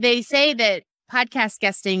They say that podcast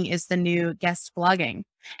guesting is the new guest blogging.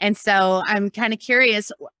 And so I'm kind of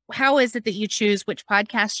curious, how is it that you choose which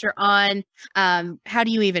podcast you're on? How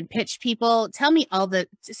do you even pitch people? Tell me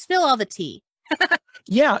spill all the tea.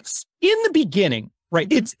 Yes. In the beginning,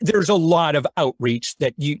 right, there's a lot of outreach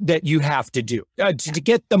that you have to do to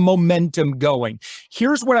get the momentum going.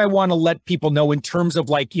 Here's what I want to let people know in terms of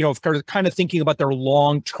kind of thinking about their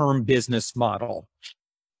long-term business model.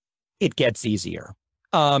 It gets easier.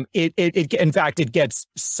 In fact, it gets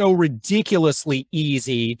so ridiculously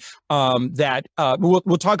easy that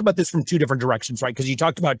we'll talk about this from two different directions, right? Because you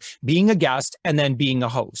talked about being a guest and then being a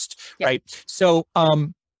host, right? So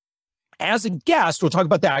as a guest, we'll talk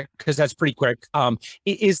about that because that's pretty quick.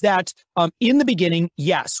 Is that in the beginning,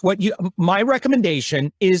 yes, my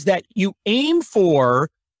recommendation is that you aim for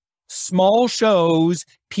small shows,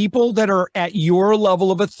 people that are at your level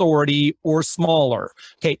of authority or smaller.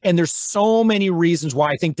 Okay. And there's so many reasons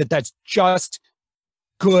why I think that that's just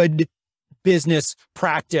good business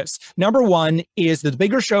practice. Number one is that the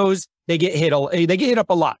bigger shows, they get hit up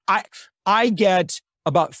a lot. I get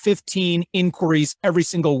about 15 inquiries every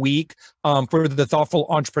single week for the Thoughtful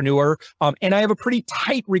Entrepreneur. And I have a pretty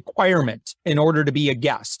tight requirement in order to be a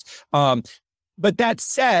guest. But that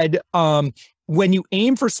said, when you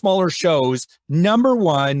aim for smaller shows, number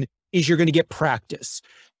one is you're going to get practice.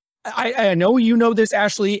 I know you know this,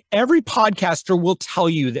 Ashley. Every podcaster will tell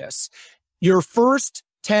you this. Your first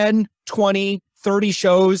 10, 20, 30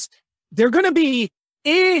 shows, they're going to be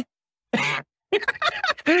they're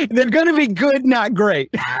going to be good, not great.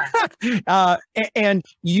 And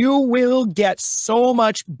you will get so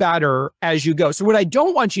much better as you go. So what I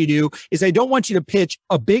don't want you to do is I don't want you to pitch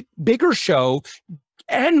a bigger show.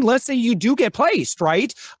 And let's say you do get placed,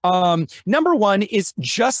 right? Number one is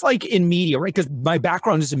just like in media, right? Because my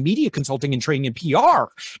background is in media consulting and training and PR.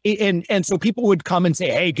 And so people would come and say,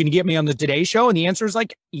 hey, can you get me on the Today Show? And the answer is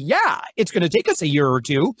like, yeah, it's going to take us a year or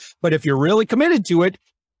two. But if you're really committed to it,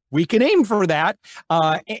 we can aim for that.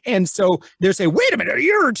 And so they say, wait a minute, a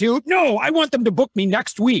year or two? No, I want them to book me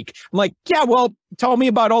next week. I'm like, yeah, well, tell me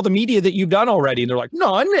about all the media that you've done already. And they're like,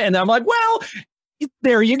 none. And I'm like, well,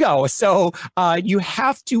 there you go. So you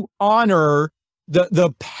have to honor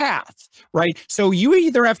the path, right? So you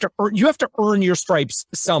either have to earn your stripes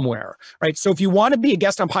somewhere, right? So if you want to be a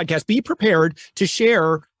guest on podcast, be prepared to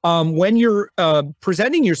share when you're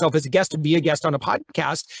presenting yourself as a guest to be a guest on a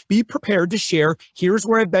podcast. Be prepared to share. Here's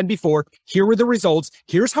where I've been before. Here were the results.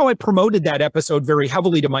 Here's how I promoted that episode very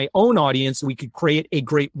heavily to my own audience, so we could create a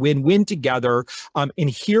great win-win together. And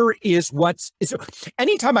here is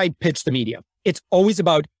anytime I pitch the media, it's always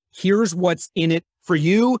about here's what's in it for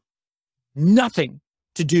you, nothing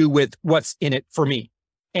to do with what's in it for me.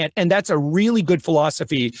 And that's a really good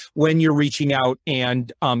philosophy when you're reaching out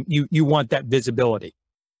and you want that visibility.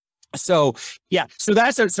 So yeah, so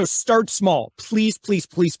start small. Please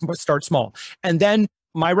start small. And then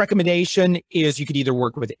my recommendation is you could either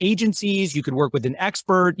work with agencies, you could work with an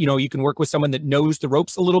expert, you can work with someone that knows the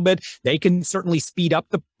ropes a little bit. They can certainly speed up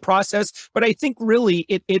the process. But I think really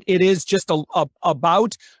it is just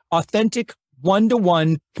about authentic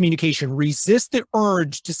one-to-one communication. Resist the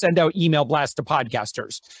urge to send out email blasts to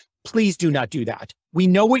podcasters. Please do not do that. We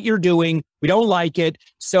know what you're doing. We don't like it.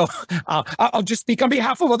 So I'll just speak on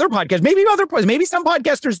behalf of other podcasts. Maybe some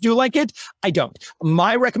podcasters do like it. I don't.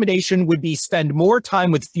 My recommendation would be spend more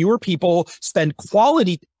time with fewer people, spend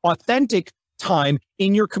quality, authentic time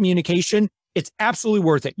in your communication. It's absolutely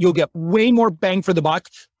worth it. You'll get way more bang for the buck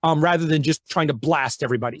rather than just trying to blast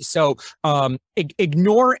everybody. So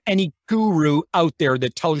ignore any guru out there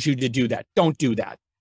that tells you to do that. Don't do that.